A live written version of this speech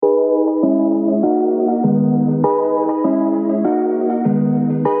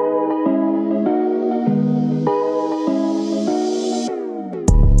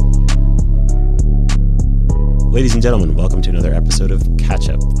and gentlemen, welcome to another episode of Catch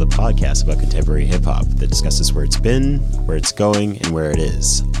Up, the podcast about contemporary hip-hop that discusses where it's been, where it's going, and where it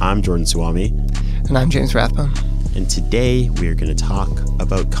is. I'm Jordan Swami. And I'm James Rathbone. And today we are going to talk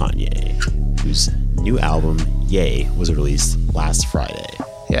about Kanye, whose new album, Ye, was released last Friday.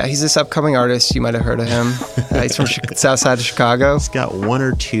 Yeah, he's this upcoming artist. You might have heard of him. He's from south side of Chicago. He's got one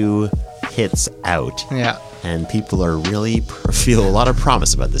or two hits out. Yeah. And people are really feel a lot of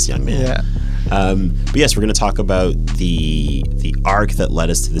promise about this young man. Yeah. But yes, we're going to talk about the arc that led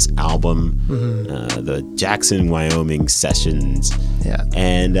us to this album, the Jackson, Wyoming sessions,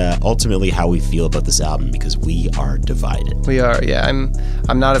 and ultimately how we feel about this album, because we are divided. We are, yeah.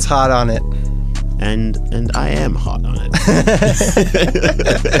 I'm not as hot on it. And I am hot on it.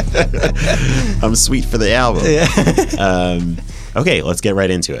 I'm sweet for the album. Yeah. Okay, let's get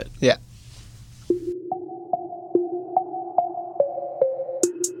right into it. Yeah.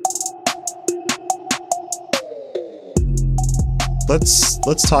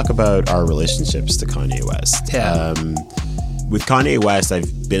 Let's talk about our relationships to Kanye West. Yeah. With Kanye West,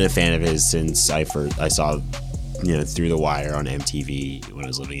 I've been a fan of his since I saw, Through the Wire on MTV when I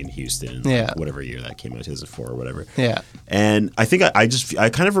was living in Houston. Yeah. Whatever year that came out, 2004 or whatever. Yeah. And I think I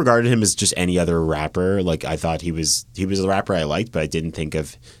kind of regarded him as just any other rapper. Like, I thought he was a rapper I liked, but I didn't think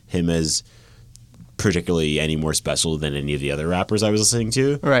of him as particularly any more special than any of the other rappers I was listening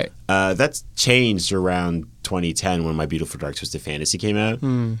to. Right. That's changed around 2010 when My Beautiful Dark Twisted Fantasy came out.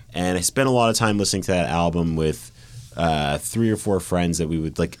 And I spent a lot of time listening to that album with 3 or 4 friends that we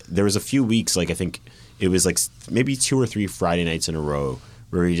would, like, there was a few weeks, like, I think it was like maybe 2 or 3 Friday nights in a row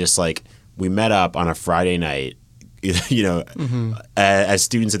where we met up on a Friday night, as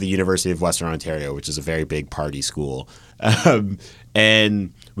students at the University of Western Ontario, which is a very big party school.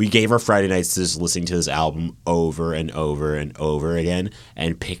 And we gave our Friday nights to just listening to this album over and over and over again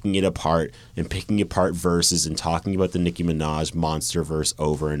and picking it apart verses and talking about the Nicki Minaj monster verse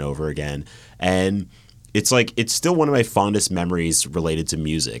over and over again. And it's still one of my fondest memories related to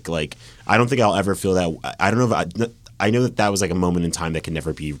music. Like, I don't think I'll ever feel that. I don't know if I know that was like a moment in time that can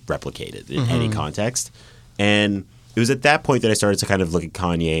never be replicated in any context. And it was at that point that I started to kind of look at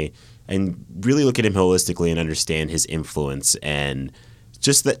Kanye and really look at him holistically and understand his influence, and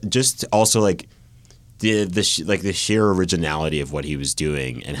just also like the sheer originality of what he was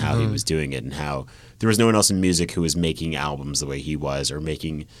doing and how he was doing it, and how there was no one else in music who was making albums the way he was, or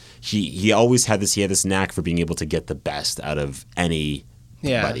making he always had this knack for being able to get the best out of anybody,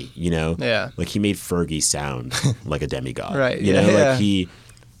 Yeah. Like, he made Fergie sound like a demigod, Right. Like he.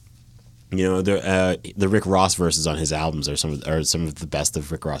 The Rick Ross verses on his albums are some of the best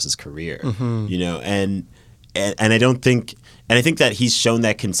of Rick Ross's career. And I think that he's shown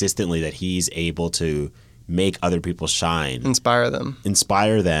that consistently, that he's able to make other people shine, inspire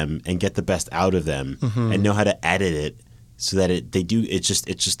them, and get the best out of them, and know how to edit it so that it's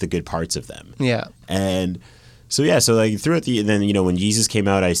just the good parts of them. Yeah. And so like throughout then when Yeezus came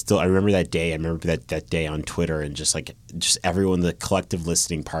out, I remember that day. I remember that day on Twitter, and just everyone, the collective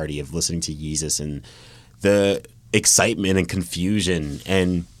listening party of listening to Yeezus, and the excitement and confusion.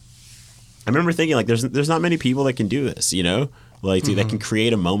 And I remember thinking, like, there's not many people that can do this, that can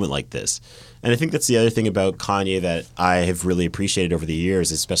create a moment like this. And I think that's the other thing about Kanye that I have really appreciated over the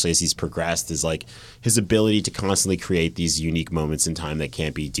years, especially as he's progressed, is like his ability to constantly create these unique moments in time that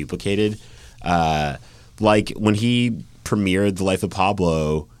can't be duplicated. Like when he premiered The Life of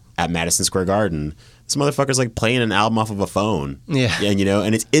Pablo at Madison Square Garden, this motherfucker's like playing an album off of a phone. Yeah. And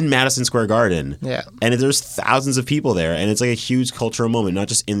and it's in Madison Square Garden. Yeah. And there's thousands of people there, and it's like a huge cultural moment, not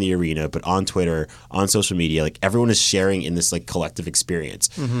just in the arena, but on Twitter, on social media. Like, everyone is sharing in this like collective experience.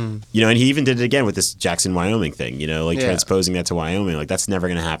 And he even did it again with this Jackson, Wyoming thing, transposing that to Wyoming. Like, that's never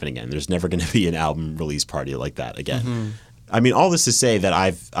going to happen again. There's never going to be an album release party like that again. I mean, all this to say that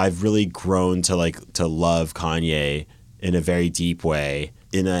I've really grown to love Kanye in a very deep way,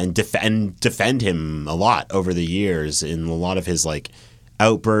 and defend him a lot over the years in a lot of his like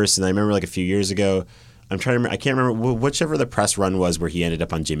outbursts. And I remember like a few years ago, I can't remember whichever the press run was where he ended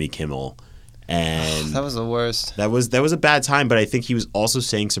up on Jimmy Kimmel. And that was the worst. That was a bad time, but I think he was also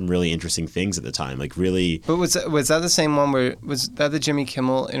saying some really interesting things at the time, like really. But was that the same one was that the Jimmy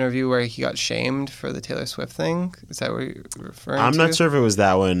Kimmel interview where he got shamed for the Taylor Swift thing? Is that what you're referring to? I'm not sure if it was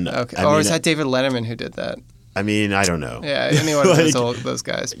that one. Okay. Or is that David Letterman who did that? I mean, I don't know. Yeah, anyone of those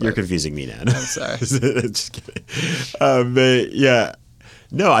guys. You're confusing me now. I'm sorry. Just kidding. But yeah,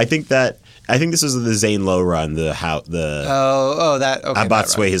 no, I think this was the Zane Lowe run, I bought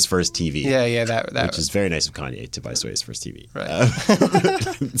Sway his first TV. Yeah, that which is very nice of Kanye to buy Sway his first TV. Right.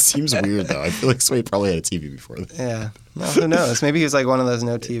 It seems weird though. I feel like Sway probably had a TV before that. Yeah. Well, who knows? Maybe he was like one of those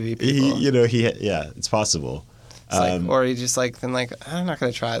no TV people. It's possible. It's like, or you just like then like I'm not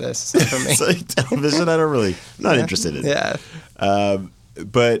gonna try this. It's not for me. It's like television. I'm not interested in. Yeah.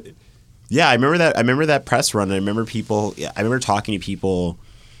 But yeah, I remember that press run. And I remember talking to people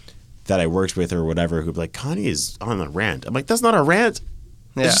that I worked with or whatever who'd be like, Kanye is on a rant. I'm like, that's not a rant.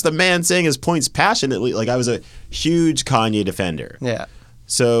 Yeah. It's just a man saying his points passionately. Like, I was a huge Kanye defender. Yeah.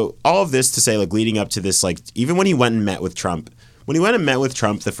 So all of this to say, like, leading up to this, like, even when he went and met with Trump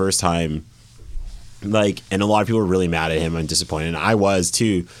the first time, like, and a lot of people were really mad at him and disappointed, and I was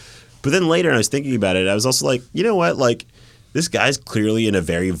too. But then later, and I was thinking about it, I was also like, you know what? Like, this guy's clearly in a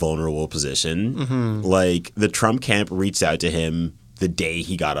very vulnerable position. Mm-hmm. Like, the Trump camp reached out to him the day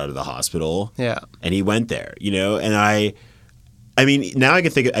he got out of the hospital. Yeah. And he went there, you know? And I mean, now I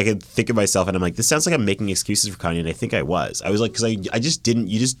could think of myself and I'm like, this sounds like I'm making excuses for Kanye, and I think I was. I was like, because you just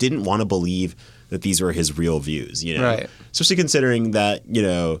didn't want to believe that these were his real views, you know? Right. Especially considering that, you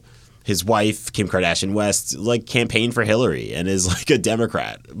know, his wife, Kim Kardashian West, like campaigned for Hillary and is like a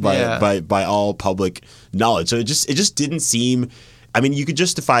Democrat by all public knowledge. So it just didn't seem. I mean, you could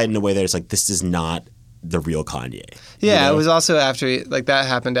justify it in a way that it's like, this is not the real Kanye. Yeah, you know? it was also after that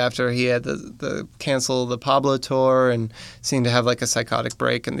happened after he had the cancel the Pablo tour and seemed to have like a psychotic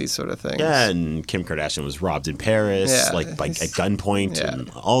break and these sort of things. Yeah, and Kim Kardashian was robbed in Paris, like at gunpoint and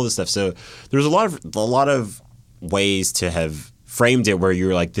all this stuff. So there's a lot of ways to have framed it where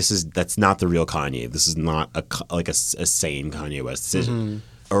you're like, that's not the real Kanye. This is not a sane Kanye West decision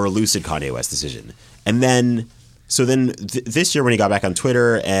or a lucid Kanye West decision. And then this year when he got back on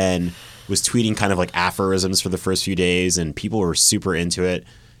Twitter and was tweeting kind of like aphorisms for the first few days, and people were super into it.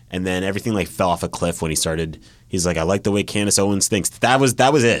 And then everything like fell off a cliff when he's like, I like the way Candace Owens thinks. That was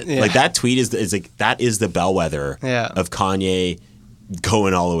it. Yeah. Like that tweet is like, that is the bellwether of Kanye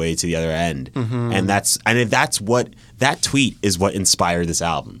going all the way to the other end. Mm-hmm. And that tweet is what inspired this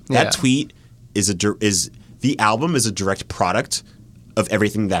album. That tweet the album is a direct product of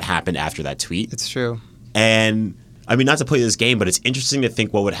everything that happened after that tweet. It's true. And I mean, not to play this game, but it's interesting to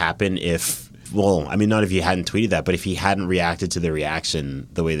think what would happen not if he hadn't tweeted that, but if he hadn't reacted to the reaction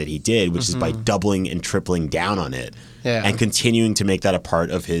the way that he did, which is by doubling and tripling down on it and continuing to make that a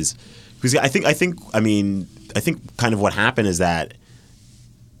part of his. Because I think kind of what happened is that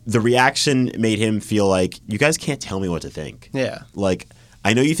the reaction made him feel like, you guys can't tell me what to think. Yeah. Like,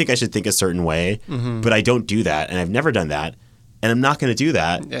 I know you think I should think a certain way, but I don't do that, and I've never done that. And I'm not going to do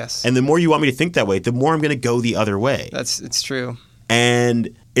that. Yes. And the more you want me to think that way, the more I'm going to go the other way. It's true.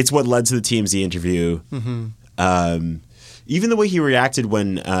 And it's what led to the TMZ interview. Mm-hmm. Even the way he reacted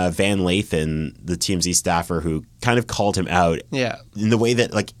when Van Lathan, the TMZ staffer who kind of called him out, in the way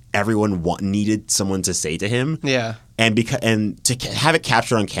that like everyone needed someone to say to him. Yeah. And to have it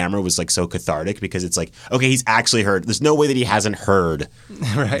captured on camera was like so cathartic, because it's like, okay, he's actually heard. There's no way that he hasn't heard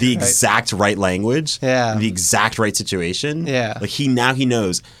the exact right language, the exact right situation. Yeah, like he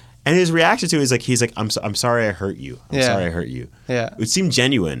knows. And his reaction to it is like, he's like, I'm sorry I hurt you. I'm sorry I hurt you. Yeah, it seemed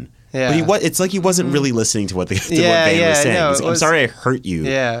genuine. Yeah, but it's like he wasn't really listening to what what Van was saying. No, like, I'm sorry I hurt you.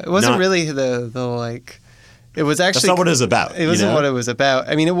 Yeah, it wasn't really the like. It was actually. That's not what it was about. It wasn't what it was about.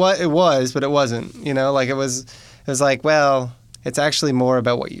 I mean, it was, but it wasn't. You know, like it was like, well, it's actually more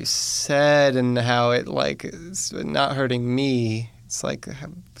about what you said and how it like is not hurting me. It's like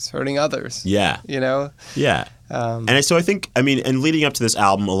it's hurting others. Yeah. You know. Yeah. And so I think, I mean, and leading up to this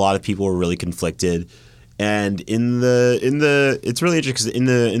album, a lot of people were really conflicted. And in the it's really interesting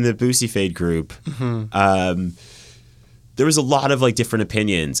because in the Boosie Fade group, there was a lot of like different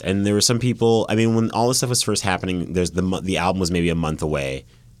opinions, and there were some people. I mean, when all this stuff was first happening, the album was maybe a month away,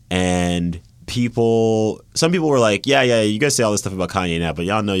 and some people were like, yeah, you guys say all this stuff about Kanye now, but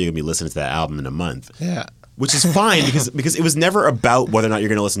y'all know you're gonna be listening to that album in a month. Yeah, which is fine because it was never about whether or not you're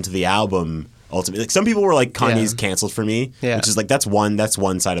gonna listen to the album ultimately. Like some people were like, Kanye's canceled for me, which is like that's one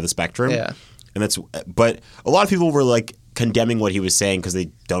side of the spectrum. Yeah. But a lot of people were like condemning what he was saying because they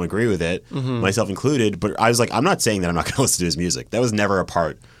don't agree with it, myself included. But I was like, I'm not saying that I'm not going to listen to his music. That was never a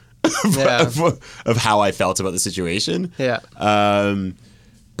part of how I felt about the situation. Yeah.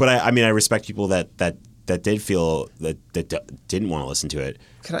 But I mean, I respect people that did feel that didn't want to listen to it.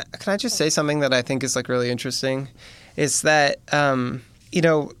 Can I just say something that I think is like really interesting? Is that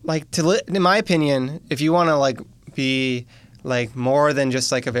like in my opinion, if you want to like be like more than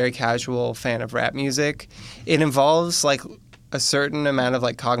just like a very casual fan of rap music, it involves like a certain amount of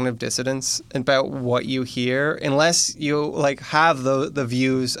like cognitive dissonance about what you hear, unless you like have the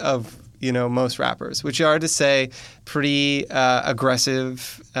views of most rappers, which are to say pretty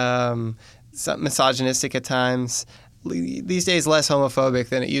aggressive, misogynistic at times, these days less homophobic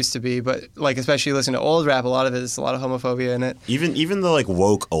than it used to be, but like especially listening to old rap, a lot of it is a lot of homophobia in it. Even the like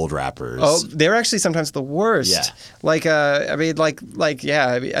woke old rappers. Oh, they're actually sometimes the worst. Yeah. Like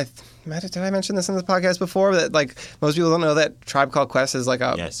did I mention this in the podcast before? That like most people don't know that Tribe Called Quest is like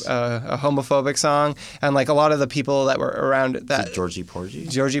a homophobic song, and like a lot of the people that were around that Georgie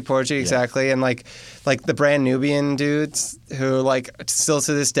Porgy, exactly, and like the Brand Nubian dudes who like still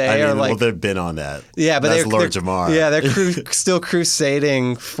to this day are like, well, they've been on that. Yeah, but that's Lord Jamar. Yeah, they're still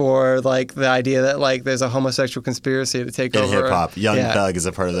crusading for like the idea that like there's a homosexual conspiracy to take over hip hop. Young Thug is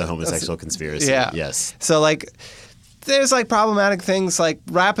a part of the homosexual conspiracy. Yeah. Yes. So like, there's like problematic things. Like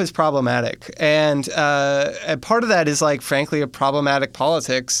rap is problematic, and part of that is like frankly a problematic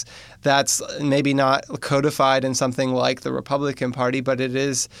politics that's maybe not codified in something like the Republican Party, but it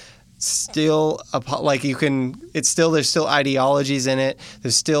is still there's still ideologies in it.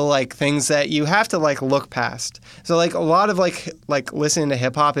 There's still like things that you have to like look past. So like a lot of like listening to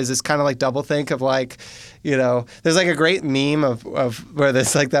hip hop is this kind of like double think of like, you know, there's like a great meme of where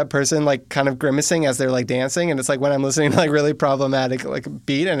there's like that person like kind of grimacing as they're like dancing, and it's like when I'm listening to like really problematic like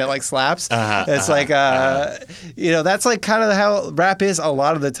beat and it like slaps. You know, that's like kind of how rap is a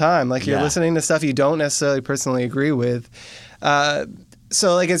lot of the time. Like you're listening to stuff you don't necessarily personally agree with.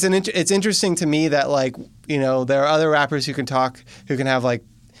 So like it's interesting to me that like, you know, there are other rappers who can have like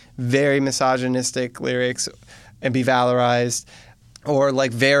very misogynistic lyrics and be valorized, or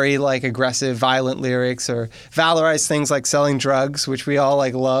like very like aggressive violent lyrics, or valorize things like selling drugs, which we all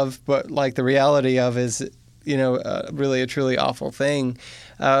like love, but like the reality of is, you know, really a truly awful thing.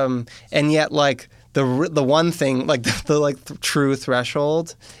 And yet like the one thing, like the true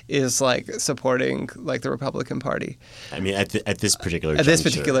threshold is like supporting like the Republican Party. I mean, at this particular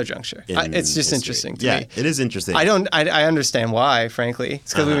juncture, it's just interesting to me. Yeah, it is interesting. I understand why, frankly.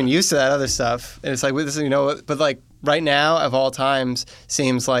 It's because we've been used to that other stuff, and it's like you know. But like right now, of all times,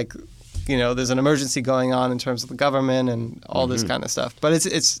 seems like, you know, there's an emergency going on in terms of the government and all this kind of stuff. But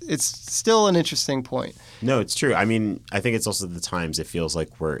it's still an interesting point. No, it's true. I mean, I think it's also the times. It feels like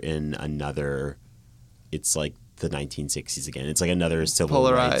we're in another. It's like the 1960s again. It's like another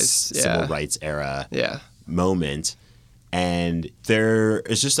civil rights era moment. And there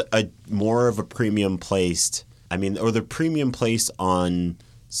is just a more of a premium placed, or the premium placed on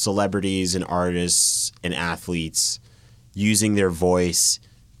celebrities and artists and athletes using their voice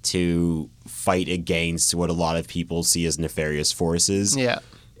to fight against what a lot of people see as nefarious forces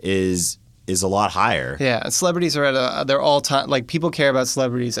is a lot higher. Yeah, celebrities are at their all-time, like people care about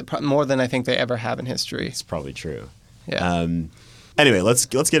celebrities more than I think they ever have in history. It's probably true. Yeah. Anyway, let's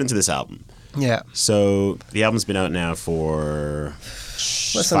get into this album. Yeah. So the album's been out now for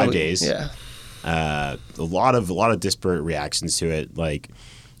 5 days. Yeah. A lot of disparate reactions to it. Like,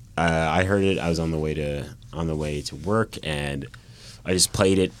 I heard it. I was on the way to work, and I just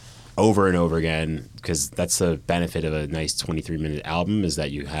played it over and over again, because that's the benefit of a nice 23-minute album, is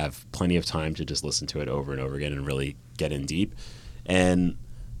that you have plenty of time to just listen to it over and over again and really get in deep. And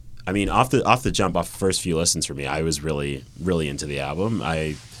I mean, off the jump, off the first few listens for me, I was really, really into the album.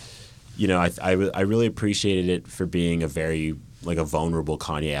 I really appreciated it for being a very like a vulnerable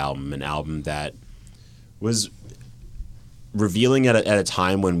Kanye album, an album that was revealing at a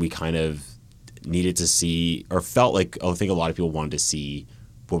time when we kind of needed to see, or felt like, I think a lot of people wanted to see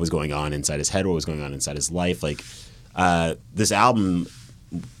what was going on inside his head, what was going on inside his life. Like, this album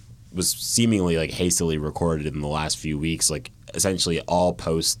was seemingly like hastily recorded in the last few weeks, like essentially all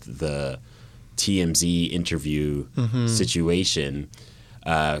post the TMZ interview situation.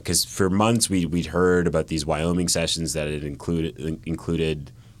 Because for months we'd heard about these Wyoming sessions that had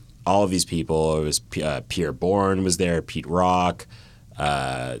included all of these people. It was Pierre Bourne was there, Pete Rock,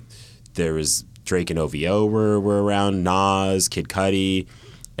 there was Drake and OVO were around, Nas, Kid Cudi,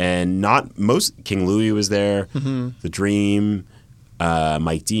 and King Louis was there, The Dream,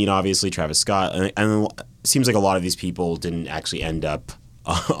 Mike Dean, obviously, Travis Scott, and it seems like a lot of these people didn't actually end up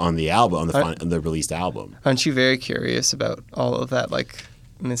on the album, on the released album. Aren't you very curious about all of that, like,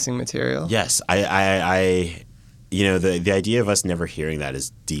 missing material? Yes, I the idea of us never hearing that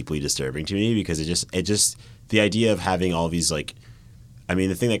is deeply disturbing to me, because it just the idea of having all these, like, I mean,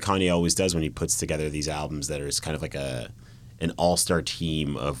 the thing that Kanye always does when he puts together these albums that are kind of like an all-star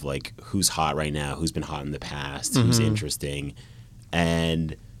team of like who's hot right now, who's been hot in the past, who's interesting,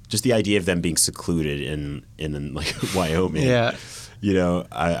 and just the idea of them being secluded in like Wyoming. Yeah. You know,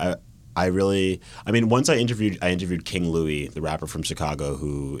 I really, I mean, once I interviewed King Louis, the rapper from Chicago,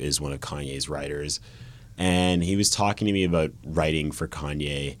 who is one of Kanye's writers, and he was talking to me about writing for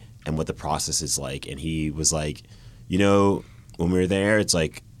Kanye and what the process is like, and he was like, you know, when we were there, it's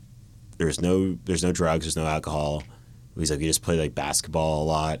like there's no drugs, there's no alcohol, He's like, we just play like basketball a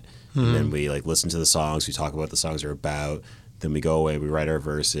lot, and then we like listen to the songs. We talk about what the songs are about. Then we go away. We write our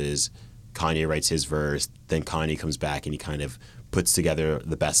verses. Kanye writes his verse. Then Kanye comes back and he kind of puts together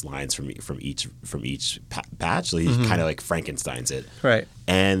the best lines from each batch. So he kind of like Frankensteins it. Right.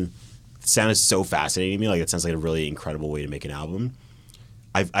 And the sound is so fascinating to me. Like it sounds like a really incredible way to make an album.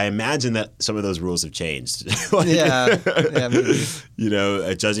 I imagine that some of those rules have changed. Like, yeah, maybe. You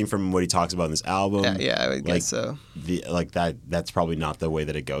know, judging from what he talks about in this album. Yeah, I would guess so. That's probably not the way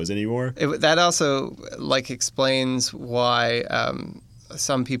that it goes anymore. That also like explains why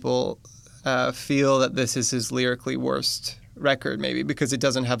some people feel that this is his lyrically worst record, maybe because it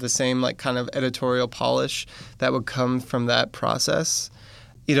doesn't have the same like kind of editorial polish that would come from that process.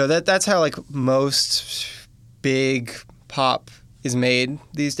 You know, that's how like most big pop is made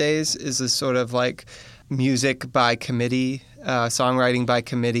these days, is this sort of like music by committee, songwriting by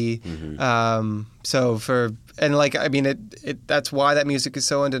committee. That's why that music is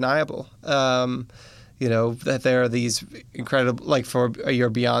so undeniable. You know, that there are these incredible, like for your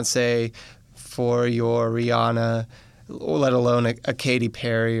Beyonce, for your Rihanna, let alone a Katy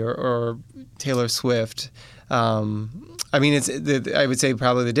Perry or Taylor Swift. I would say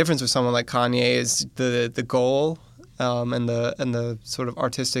probably the difference with someone like Kanye is the goal. And the sort of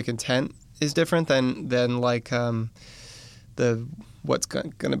artistic intent is different than like the what's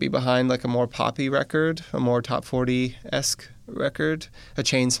going to be behind like a more poppy record, a more top 40-esque record, a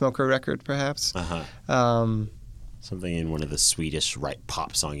Chainsmoker record perhaps. Something in one of the Swedish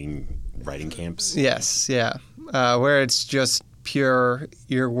pop writing camps. Yes, yeah, where it's just pure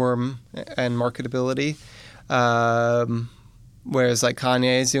earworm and marketability. Whereas like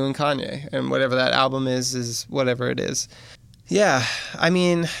Kanye is doing Kanye, and whatever that album is whatever it is. Yeah, I'll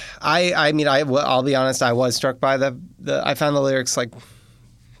be honest. I was struck by I found the lyrics like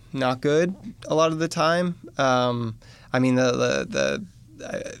not good a lot of the time. Some of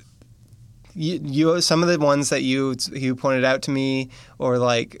the ones that you pointed out to me, or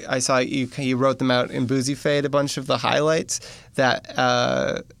like I saw you wrote them out in Boozy Fade, a bunch of the highlights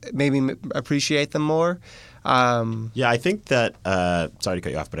that made me appreciate them more. I think that sorry to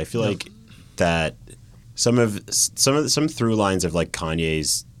cut you off, but I feel like that some through lines of like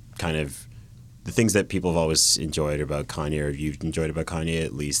Kanye's kind of the things that people have always enjoyed about Kanye, or you've enjoyed about Kanye,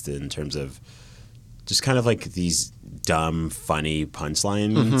 at least in terms of just kind of like these dumb, funny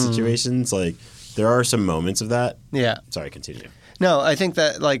punchline situations. Like there are some moments of that. Yeah. Sorry, continue. No, I think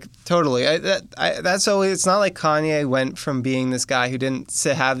that like totally. That's always. It's not like Kanye went from being this guy who didn't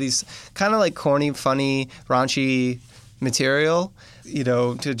have these kind of like corny, funny, raunchy material, you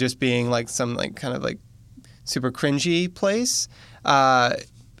know, to just being like some like kind of like super cringy place.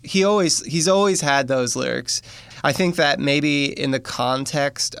 He's always had those lyrics. I think that maybe in the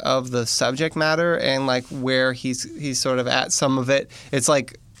context of the subject matter and like where he's sort of at some of it, it's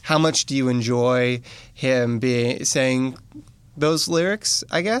like how much do you enjoy him saying those lyrics,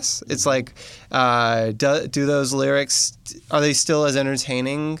 I guess. It's like, do those lyrics, are they still as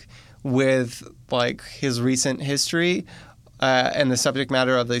entertaining with like his recent history and the subject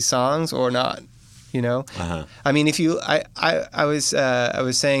matter of these songs or not? You know, I mean, I was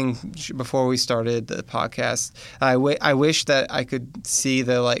saying before we started the podcast, I wish that I could see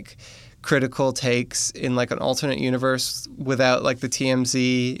the like critical takes in like an alternate universe without like the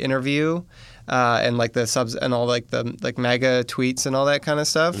TMZ interview. And like the subs and all like the like mega tweets and all that kind of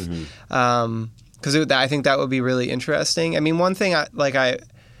stuff, because I think that would be really interesting. I mean, one thing I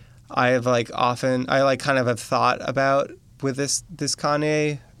have like often I like kind of have thought about with this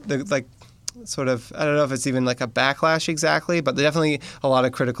Kanye, like sort of, I don't know if it's even like a backlash exactly, but definitely a lot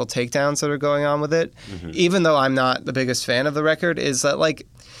of critical takedowns that are going on with it. Even though I'm not the biggest fan of the record, is that like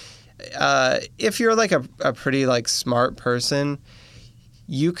if you're like a pretty like smart person,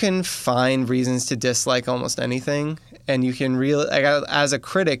 you can find reasons to dislike almost anything, and you can really, like, as a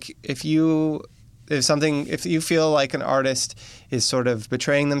critic, if you feel like an artist is sort of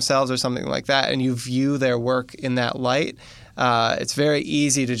betraying themselves or something like that, and you view their work in that light, it's very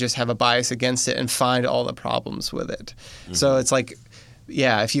easy to just have a bias against it and find all the problems with it. So it's like,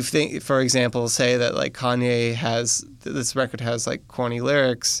 yeah, if you think, for example, say that like this record has like corny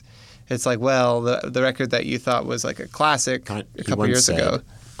lyrics. It's like, well, the record that you thought was like a classic a couple years ago.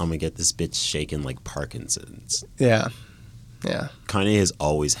 I'm going to get this bitch shaking like Parkinson's. Yeah. Kanye has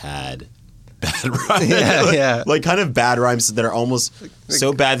always had bad rhymes. Like kind of bad rhymes that are almost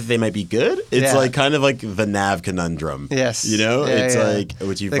so bad that they might be good. It's like kind of like the Nav conundrum. Yes. You know? It's like,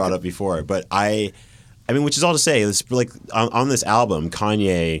 which you brought up before. But I mean, which is all to say, it's like on this album,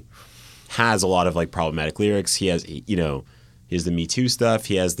 Kanye has a lot of like problematic lyrics. He has, you know, he has the Me Too stuff.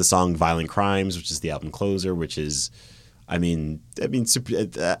 He has the song Violent Crimes, which is the album closer, which is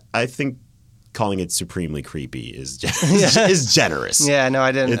I think calling it supremely creepy is generous. Yeah, no,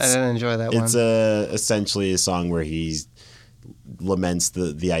 I didn't enjoy that one. It's essentially a song where he laments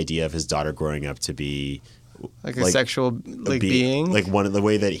the idea of his daughter growing up to be like a sexual being, like one of the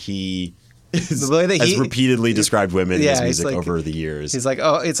way that he has repeatedly described women in his music over the years. He's like,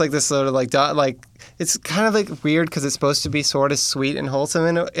 oh, it's like this sort of like it's kind of like weird because it's supposed to be sort of sweet and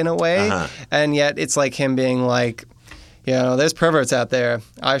wholesome in a way, and yet it's like him being like, you know, there's perverts out there.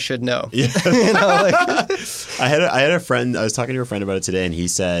 I should know. Yeah. You know, like, I had a friend. I was talking to a friend about it today, and he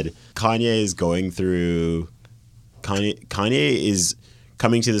said Kanye is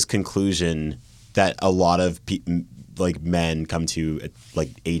coming to this conclusion that a lot of like men come to at like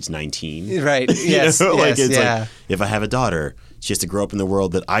age 19. Right. Yes. You know? Like it's like, if I have a daughter, she has to grow up in the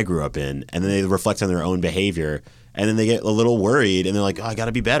world that I grew up in, and then they reflect on their own behavior. And then they get a little worried, and they're like, "Oh, I got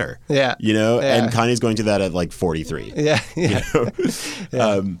to be better." Yeah, you know. Yeah. And Kanye's going through that at like 43. Yeah, yeah. You know?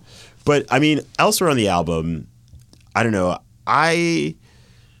 Yeah. But I mean, elsewhere on the album, I don't know.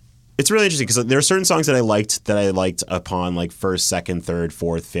 It's really interesting because there are certain songs that I liked upon like first, second, third,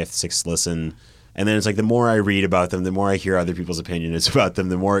 fourth, fifth, sixth listen, and then it's like the more I read about them, the more I hear other people's opinions about them,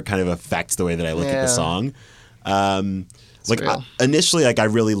 the more it kind of affects the way that I look at the song. Initially, like I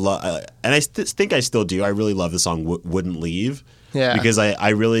really love, and I think I still do. I really love the song "Wouldn't Leave," because it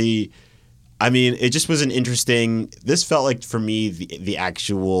just was an interesting. This felt like for me the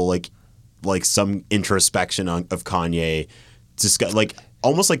actual like some introspection of Kanye, just like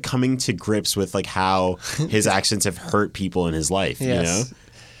almost like coming to grips with like how his actions have hurt people in his life. Yes. You know,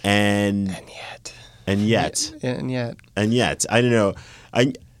 and yet I don't know.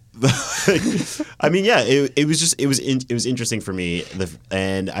 I mean, yeah, it was interesting for me,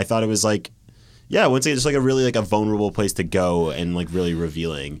 and I thought it was like, yeah, once again, just like a really like a vulnerable place to go and like really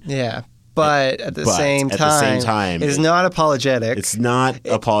revealing. Yeah, but at the same time, it is not apologetic. It's not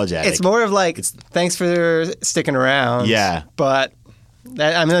apologetic. It's more of like, thanks for sticking around. Yeah, but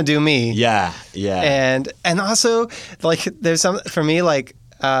I'm gonna do me. Yeah, yeah, and also like there's some for me like.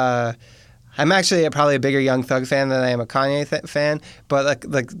 I'm actually probably a bigger Young Thug fan than I am a Kanye fan, but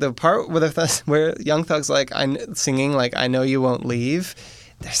like the part where Young Thug's like singing like "I Know You Won't Leave,"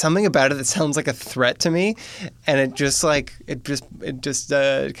 there's something about it that sounds like a threat to me, and it just kind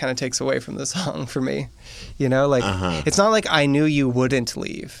of takes away from the song for me, you know, like It's not like "I knew you wouldn't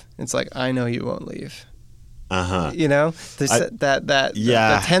leave," it's like "I know you won't leave." You know, there's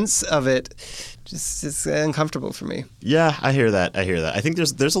the tense of it. It's uncomfortable for me. Yeah, I hear that. I think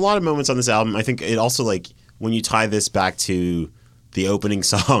there's a lot of moments on this album. I think it also like when you tie this back to the opening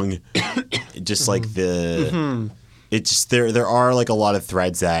song, just like it just there are like a lot of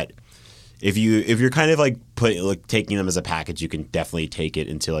threads that if you're kind of like taking them as a package, you can definitely take it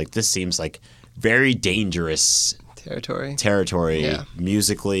into like this seems like very dangerous territory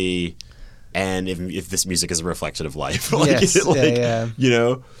musically, and if this music is a reflection of life, you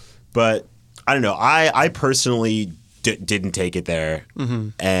know, but. I don't know. I personally didn't take it there,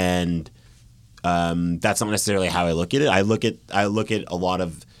 and that's not necessarily how I look at it. I look at a lot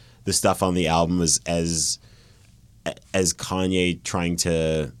of the stuff on the album as Kanye trying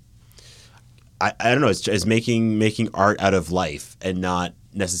to. I don't know. It's as making art out of life, and not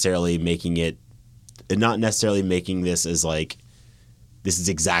necessarily making this as like this is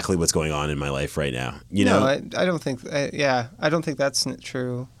exactly what's going on in my life right now. You know, I don't think. I don't think that's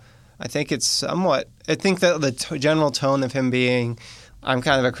true. I think it's somewhat. I think that the general tone of him being, I'm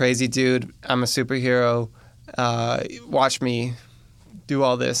kind of a crazy dude. I'm a superhero. Watch me do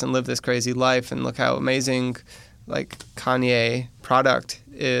all this and live this crazy life, and look how amazing, like Kanye product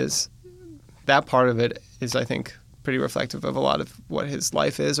is. That part of it is, I think, pretty reflective of a lot of what his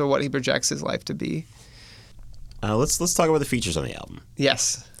life is or what he projects his life to be. Let's talk about the features on the album.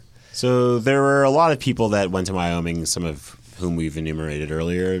 Yes. So there were a lot of people that went to Wyoming. Some of whom we've enumerated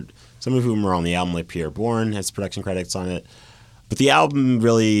earlier. Some of whom are on the album, like Pierre Bourne has production credits on it. But the album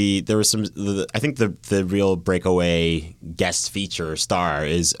really, there was some, I think the real breakaway guest feature star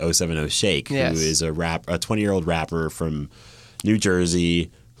is 070 Shake, who is a 20-year-old rapper from New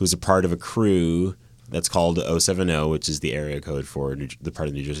Jersey who's a part of a crew that's called 070, which is the area code for the part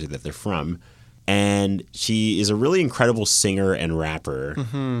of New Jersey that they're from. And she is a really incredible singer and rapper.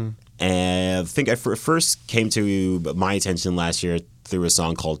 And I think I first came to my attention last year through a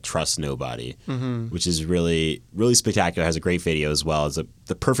song called Trust Nobody, which is really, really spectacular. It has a great video as well. It's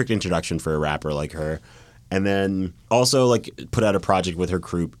the perfect introduction for a rapper like her. And then also like put out a project with their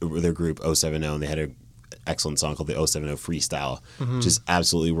group 070, and they had an excellent song called the 070 Freestyle, which is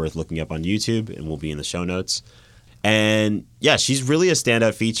absolutely worth looking up on YouTube and will be in the show notes. And yeah, she's really a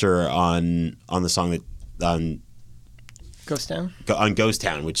standout feature on the song that Ghost Town? On Ghost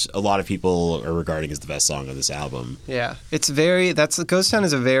Town, which a lot of people are regarding as the best song on this album. Yeah. Ghost Town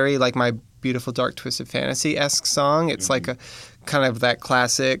is a very, like, My Beautiful Dark Twisted Fantasy-esque song. It's like a kind of that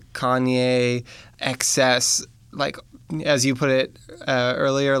classic Kanye excess, like, as you put it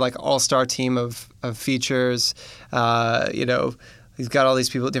earlier, like all-star team of features. You know, he's got all these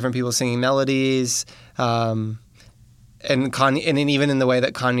different people singing melodies. And Kanye, and even in the way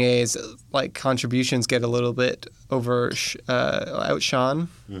that Kanye's like contributions get a little bit outshone.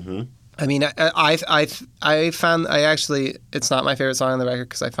 Mm-hmm. I mean, I found it's not my favorite song on the record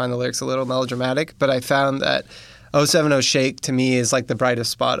because I find the lyrics a little melodramatic, but I found that 070 Shake to me is like the brightest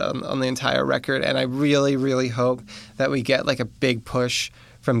spot on the entire record, and I really, really hope that we get like a big push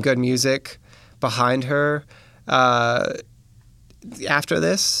from Good Music behind her. After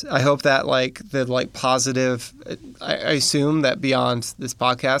this, I hope that like the like positive. I assume that beyond this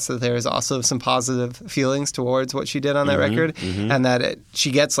podcast, that there is also some positive feelings towards what she did on that record, and that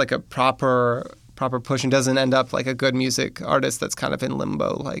she gets like a proper push and doesn't end up like a Good Music artist that's kind of in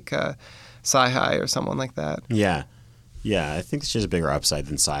limbo, like Sci-Hi or someone like that. Yeah, I think she has a bigger upside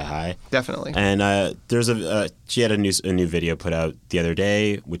than Sci-Hi. Definitely. And there's she had a new video put out the other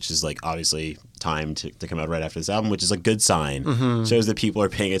day, which is like obviously timed to come out right after this album, which is a good sign. Mm-hmm. Shows that people are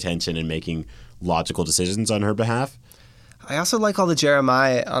paying attention and making logical decisions on her behalf. I also like all the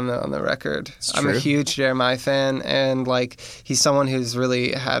Jeremiah on the record. I'm a huge Jeremiah fan, and like he's someone who's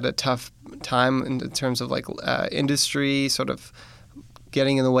really had a tough time in terms of like industry sort of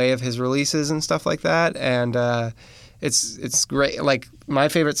getting in the way of his releases and stuff like that. And it's great. Like my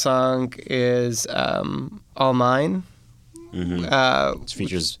favorite song is All Mine. Mm-hmm. Which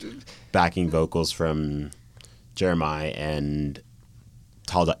features backing vocals from Jeremiah and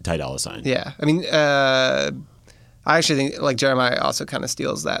Ty Dolla $ign. Yeah, I mean, I actually think like Jeremiah also kind of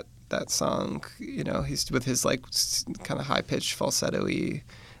steals that song. You know, he's with his like kind of high pitched falsetto-y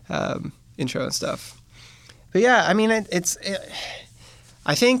intro and stuff. But yeah, I mean,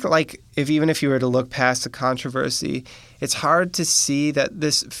 I think like even if you were to look past the controversy, it's hard to see that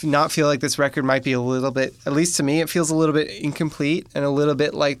not feel like this record might be a little bit, at least to me, it feels a little bit incomplete and a little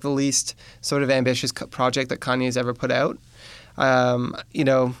bit like the least sort of ambitious project that Kanye's ever put out. You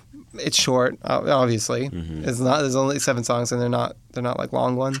know, it's short, obviously. Mm-hmm. There's only 7 songs, and they're not like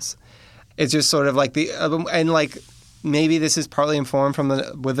long ones. It's just sort of like and like maybe this is partly informed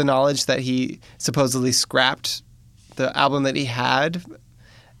with the knowledge that he supposedly scrapped the album that he had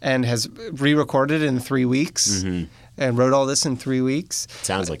and has re-recorded in 3 weeks. Mm-hmm. And wrote all this in 3 weeks.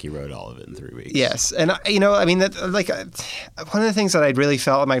 Sounds like he wrote all of it in 3 weeks. Yes, and you know, I mean, that like one of the things that I really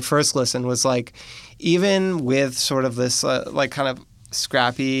felt on my first listen was like, even with sort of this like kind of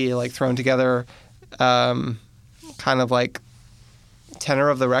scrappy, like thrown together, kind of like tenor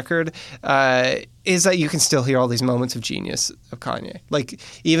of the record, is that you can still hear all these moments of genius of Kanye. Like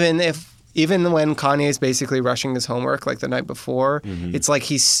even when Kanye is basically rushing his homework like the night before, it's like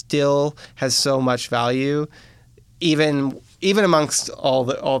he still has so much value. Even amongst all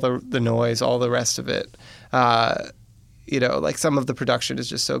the noise, all the rest of it, you know, like some of the production is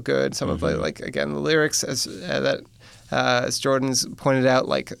just so good. Some of the like again the lyrics as Jordan's pointed out,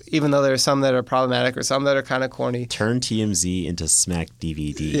 like even though there are some that are problematic or some that are kind of corny. Turn TMZ into Smack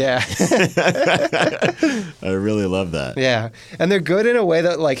DVD. Yeah, I really love that. Yeah, and they're good in a way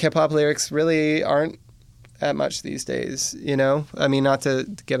that like hip hop lyrics really aren't that much these days. You know, I mean, not to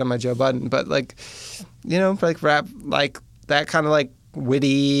get on my Joe Budden, but like. You know, like rap, like that kind of like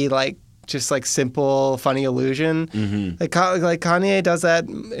witty, like just like simple, funny illusion. Mm-hmm. Like Kanye does that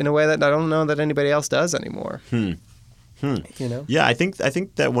in a way that I don't know that anybody else does anymore. You know? Yeah, I think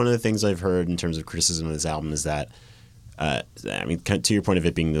that one of the things I've heard in terms of criticism of this album is that, I mean, to your point of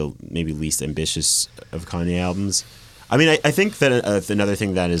it being the maybe least ambitious of Kanye albums. I mean, I think that another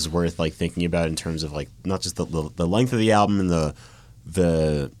thing that is worth like thinking about in terms of like not just the length of the album and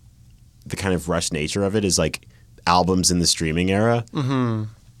the kind of rush nature of it is like albums in the streaming era. Mm-hmm.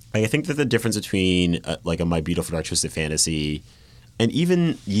 Like, I think that the difference between like a My Beautiful Dark Twisted Fantasy and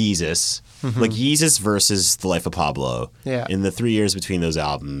even Yeezus, like Yeezus versus The Life of Pablo, in the 3 years between those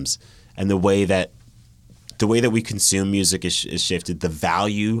albums, and the way that we consume music is shifted, the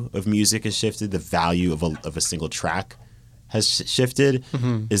value of music has shifted, the value of a single track has shifted,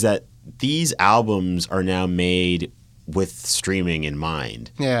 is that these albums are now made with streaming in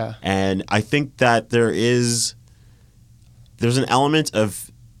mind. Yeah. And I think that there's an element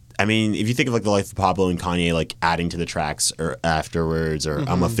of, I mean, if you think of like The Life of Pablo and Kanye like adding to the tracks or afterwards or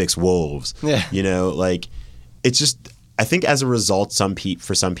I'ma Fix Wolves, you know, like it's just, I think as a result,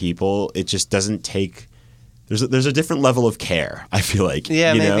 for some people, it just doesn't take, there's a different level of care, I feel like.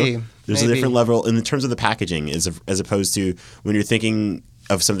 Yeah, maybe. There's a different level in terms of the packaging as opposed to when you're thinking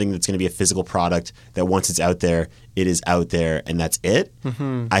of something that's going to be a physical product that once it's out there, it is out there and that's it.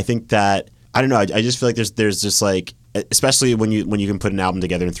 Mm-hmm. I think that, I don't know, I just feel like there's just like, especially when you can put an album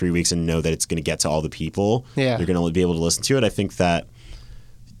together in 3 weeks and know that it's going to get to all the people, yeah. You're going to be able to listen to it. I think that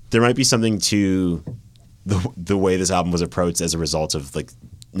there might be something to the way this album was approached as a result of like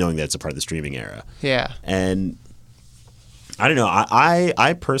knowing that it's a part of the streaming era. Yeah. And I don't know.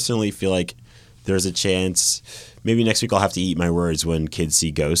 I personally feel like there's a chance. Maybe next week I'll have to eat my words when Kids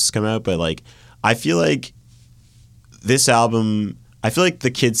See Ghosts come out. But like, I feel like this album. I feel like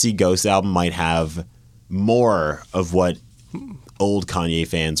the Kids See Ghosts album might have more of what old Kanye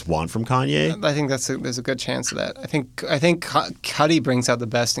fans want from Kanye. I think there's a good chance of that. I think Cudi brings out the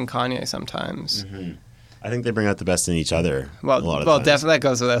best in Kanye sometimes. Mm-hmm. I think they bring out the best in each other. Well, a lot of times. Definitely that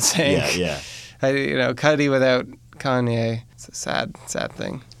goes without saying. Yeah. Cudi without Kanye, it's a sad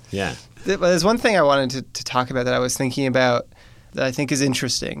thing. Yeah. There's one thing I wanted to talk about that I was thinking about that I think is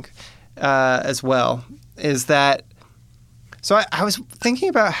interesting as well, is that, so I was thinking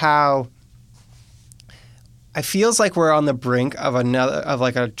about how it feels like we're on the brink of a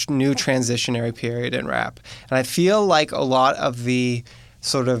new transitionary period in rap. And I feel like a lot of the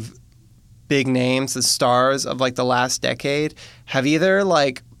sort of big names, the stars of like the last decade, have either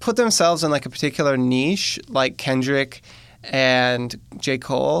like put themselves in like a particular niche, like Kendrick and J.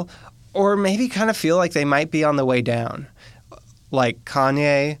 Cole, or maybe kind of feel like they might be on the way down. Like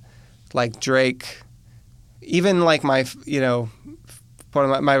Kanye, like Drake, even like my favorite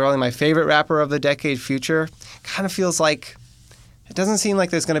rapper of the decade, Future, kind of feels like it doesn't seem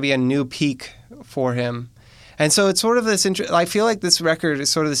like there's going to be a new peak for him. And so it's sort of this, I feel like this record is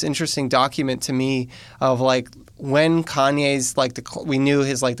sort of this interesting document to me of like when Kanye's like, we knew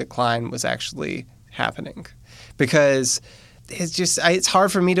his like decline was actually happening. Because it's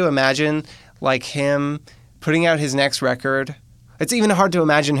hard for me to imagine like him putting out his next record. It's even hard to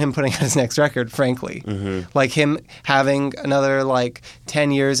imagine him putting out his next record, frankly. Mm-hmm. Like him having another like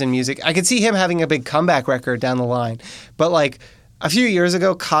 10 years in music. I could see him having a big comeback record down the line. But like a few years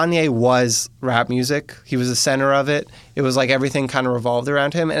ago, Kanye was rap music. He was the center of it. It was like everything kind of revolved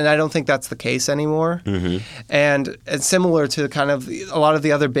around him. And I don't think that's the case anymore. Mm-hmm. And it's similar to kind of a lot of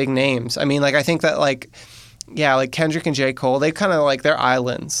the other big names. I mean, like I think that like Kendrick and J. Cole, they kind of like, they're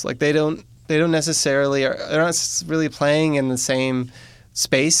islands. Like they're not really playing in the same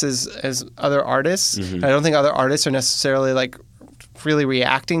space as other artists. Mm-hmm. I don't think other artists are necessarily like really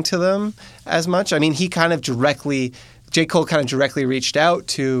reacting to them as much. I mean, J. Cole kind of directly reached out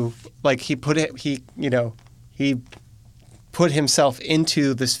to, like he put himself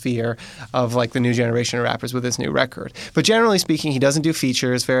into the sphere of like the new generation of rappers with this new record. But generally speaking, he doesn't do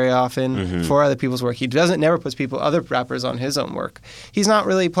features very often for other people's work. He never puts other rappers on his own work. He's not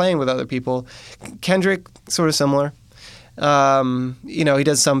really playing with other people. Kendrick, sort of similar. He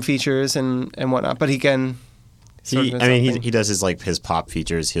does some features and whatnot, but he can. He does his pop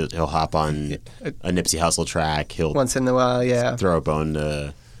features. He'll hop on a Nipsey Hussle track. He'll once in a while, yeah, throw a bone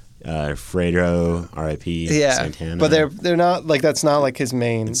to Fredo, R.I.P. Yeah, Santana. But they're not like that's not like his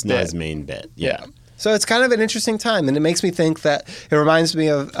main. It's not his main bit. Yeah. So it's kind of an interesting time, and it makes me think that it reminds me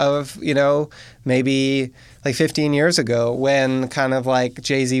of maybe like 15 years ago when kind of like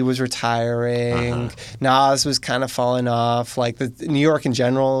Jay-Z was retiring, Nas was kind of falling off, like the New York in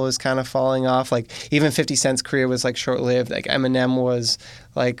general was kind of falling off, like even 50 Cent's career was like short-lived, like Eminem was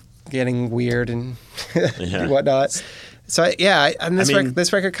like getting weird and whatnot. So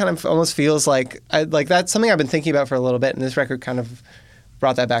this record kind of almost feels like that's something I've been thinking about for a little bit, and this record kind of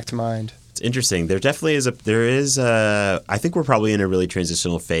brought that back to mind. It's interesting. There definitely is I think we're probably in a really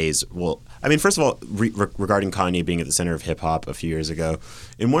transitional phase. Well, I mean, first of all, regarding Kanye being at the center of hip hop a few years ago,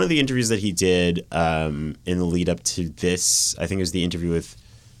 in one of the interviews that he did in the lead up to this, I think it was the interview with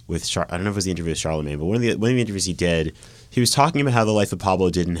I don't know if it was the interview with Charlamagne, but one of the interviews he did, he was talking about how The Life of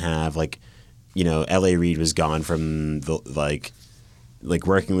Pablo didn't have L.A. Reid was gone from the like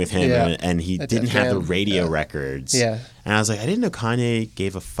working with him, and he didn't have the radio records. Yeah. And I was like, I didn't know Kanye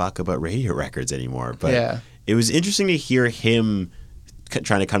gave a fuck about radio records anymore. But it was interesting to hear him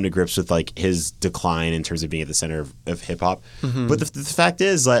trying to come to grips with like his decline in terms of being at the center of hip hop. Mm-hmm. But the fact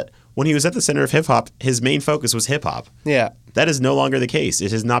is that when he was at the center of hip hop, his main focus was hip hop. Yeah. That is no longer the case.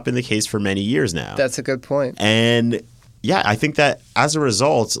 It has not been the case for many years now. That's a good point. And yeah, I think that as a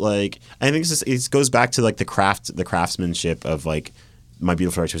result, like I think it goes back to like the craftsmanship of like My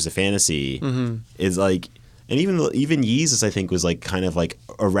Beautiful Dark Twisted Fantasy is like, and even Yeezus I think was like kind of like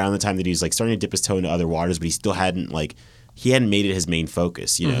around the time that he was like starting to dip his toe into other waters, but he still hadn't like he hadn't made it his main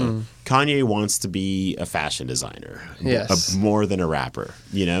focus. You know, Kanye wants to be a fashion designer, Yes. more than a rapper.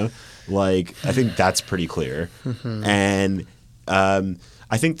 You know, like I think that's pretty clear, and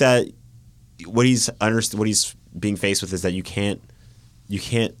I think that what he's being faced with is that you can't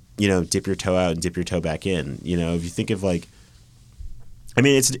dip your toe out and dip your toe back in. You know, if you think of like. I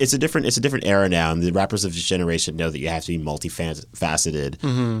mean, it's a different era now, and the rappers of this generation know that you have to be multifaceted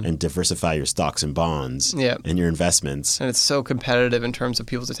and diversify your stocks and bonds and your investments. And it's so competitive in terms of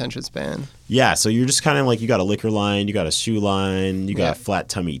people's attention span. Yeah, so you're just kind of like you got a liquor line, you got a shoe line, you got a flat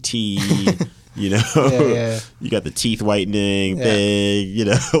tummy tea, you know, you got the teeth whitening thing, you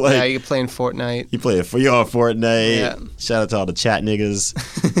know. Like, you're playing Fortnite. You're on Fortnite. Yeah. Shout out to all the chat niggas.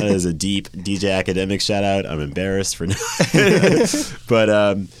 That is a deep DJ Academic shout out. I'm embarrassed for but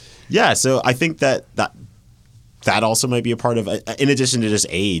so I think that also might be a part of, in addition to just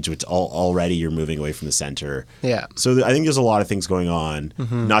age, which already you're moving away from the center. Yeah. So I think there's a lot of things going on,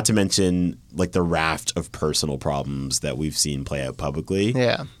 not to mention like the raft of personal problems that we've seen play out publicly.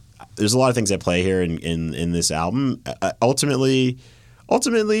 Yeah. There's a lot of things at play here in this album. Ultimately,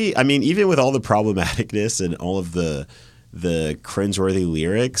 I mean, even with all the problematicness and all of the cringeworthy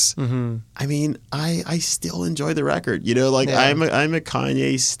lyrics, I mean, I still enjoy the record. You know, like I'm a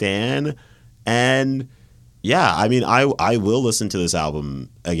Kanye stan, and yeah, I mean, I will listen to this album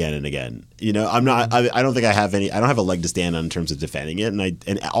again and again. You know, I'm not. I don't think I have any. I don't have a leg to stand on in terms of defending it,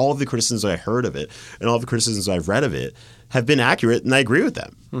 and all of the criticisms I heard of it, and all of the criticisms I've read of it, have been accurate, and I agree with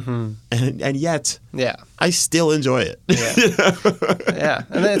them. And yet, I still enjoy it. Yeah,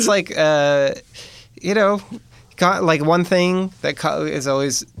 and then it's like, you know, like one thing that has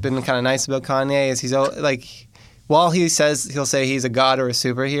always been kind of nice about Kanye is he's like, while he'll say he's a god or a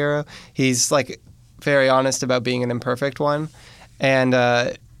superhero, he's like very honest about being an imperfect one, and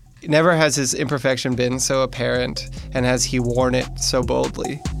never has his imperfection been so apparent, and has he worn it so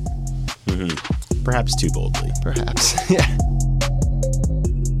boldly. Perhaps too boldly. Perhaps, yeah.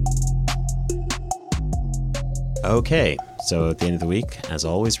 Okay, so at the end of the week, as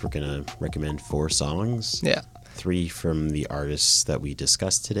always, we're going to recommend 4 songs. Yeah. 3 from the artists that we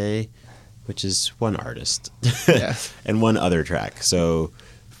discussed today, which is one artist. And 1 other track. So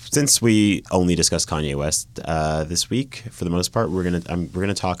since we only discussed Kanye West this week, for the most part, we're gonna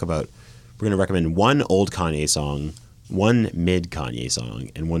recommend 1 old Kanye song, 1 mid Kanye song,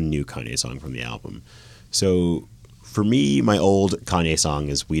 and 1 new Kanye song from the album. So for me, my old Kanye song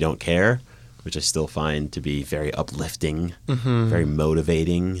is "We Don't Care," which I still find to be very uplifting, very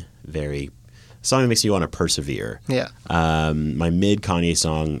motivating, a song that makes you want to persevere. Yeah. My mid Kanye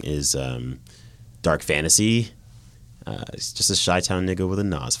song is "Dark Fantasy." It's just a Chi-Town nigga with a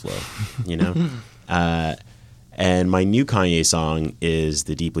Nas flow, you know? And my new Kanye song is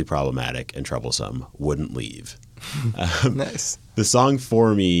the deeply problematic and troublesome "Wouldn't Leave." Nice. The song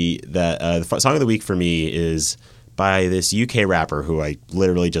for me the song of the week for me is by this UK rapper who I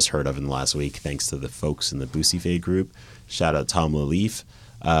literally just heard of in the last week, thanks to the folks in the Boosie Fade group. Shout out Tom LaLeaf.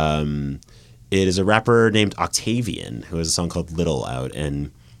 It is a rapper named Octavian who has a song called "Little" out,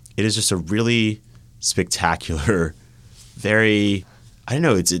 and it is just a really spectacular, very, I don't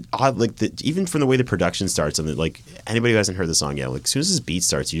know, it's odd, like even from the way the production starts, and like anybody who hasn't heard the song yet, like as soon as this beat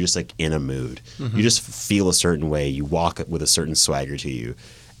starts, you're just like in a mood. You just feel a certain way. You walk with a certain swagger to you,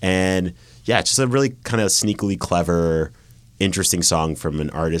 and yeah, it's just a really kind of sneakily clever, interesting song from an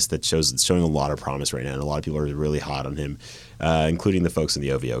artist that's showing a lot of promise right now, and a lot of people are really hot on him, including the folks in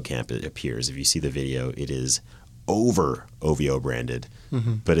the OVO camp. It appears, if you see the video, it is over OVO branded,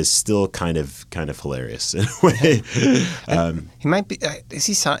 but is still kind of hilarious in a way. He might be.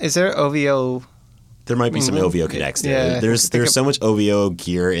 Is there OVO? There might be some OVO connects there. Yeah, There's so much OVO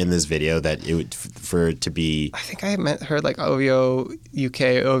gear in this video that it would for it to be. I think I heard like OVO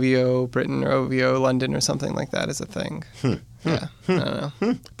UK, OVO Britain, or OVO London, or something like that is a thing. Yeah, I don't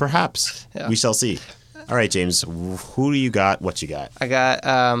know. Perhaps. Yeah. We shall see. All right, James, who do you got? What you got? I got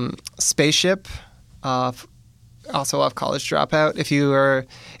Spaceship, also off College Dropout.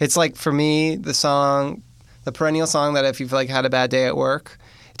 It's like for me the perennial song that if you've like had a bad day at work,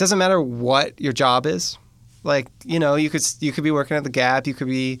 it doesn't matter what your job is. Like, you know, you could be working at the Gap, you could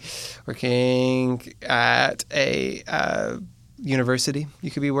be working at a university, you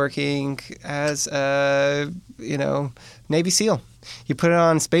could be working as a, you know, Navy SEAL. You put it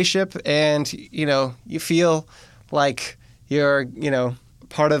on Spaceship and, you know, you feel like you're, you know,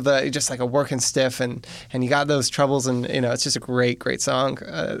 part of just like a working stiff, and you got those troubles, and, you know, it's just a great song,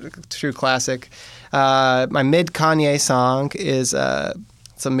 true classic. My mid Kanye song is,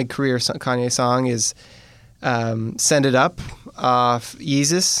 it's a mid-career Kanye song, is Send It Up off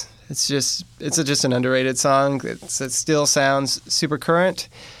Yeezus. It's just an underrated song. It still sounds super current.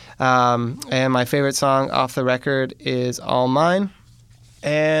 And my favorite song off the record is All Mine.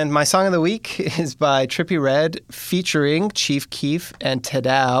 And my song of the week is by Trippie Redd featuring Chief Keef and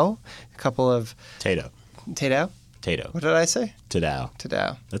Tadao. A couple of... Tato. What did I say?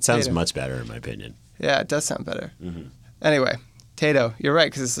 Tadao. That sounds much better in my opinion. Yeah, it does sound better. Anyway, Tato. You're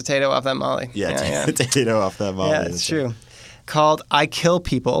right, because it's the Tato off that Molly. Yeah. Tato off that Molly. Yeah, it's true. Called I Kill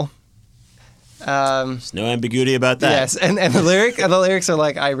People. There's no ambiguity about that. Yes, and the lyrics are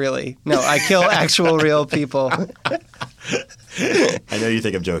like, I kill actual real people. I know you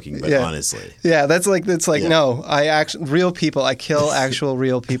think I'm joking, but honestly. Yeah, no, real people, I kill actual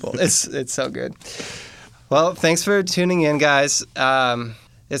real people. It's so good. Well, thanks for tuning in, guys.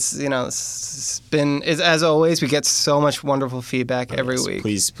 It's been, as always, we get so much wonderful feedback every week.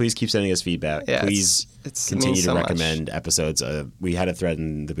 Please keep sending us feedback. Yeah, please continue to recommend episodes. We had a thread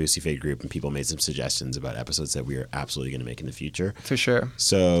in the Boosty Fade group, and people made some suggestions about episodes that we are absolutely going to make in the future. For sure.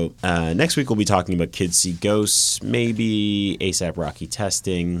 So next week we'll be talking about Kids See Ghosts, maybe A$AP Rocky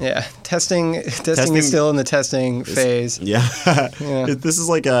testing. Yeah, testing is still in the testing phase. Yeah. This is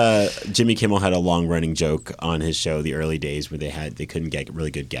like Jimmy Kimmel had a long running joke on his show, the early days, where they couldn't get really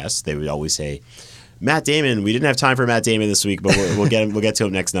good guests. They would always say, Matt Damon, we didn't have time for Matt Damon this week, but we'll get to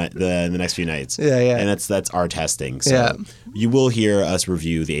him next night, the next few nights. Yeah. And that's our testing. So you will hear us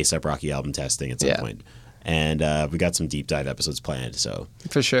review the A$AP Rocky album testing at some point. And we got some deep dive episodes planned. So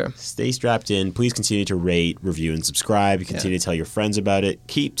for sure, stay strapped in. Please continue to rate, review, and subscribe. Continue to tell your friends about it.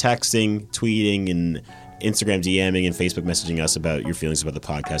 Keep texting, tweeting, and Instagram DMing and Facebook messaging us about your feelings about the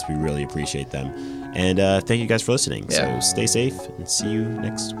podcast. We really appreciate them. And thank you guys for listening. So stay safe and see you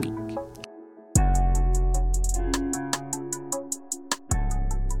next week.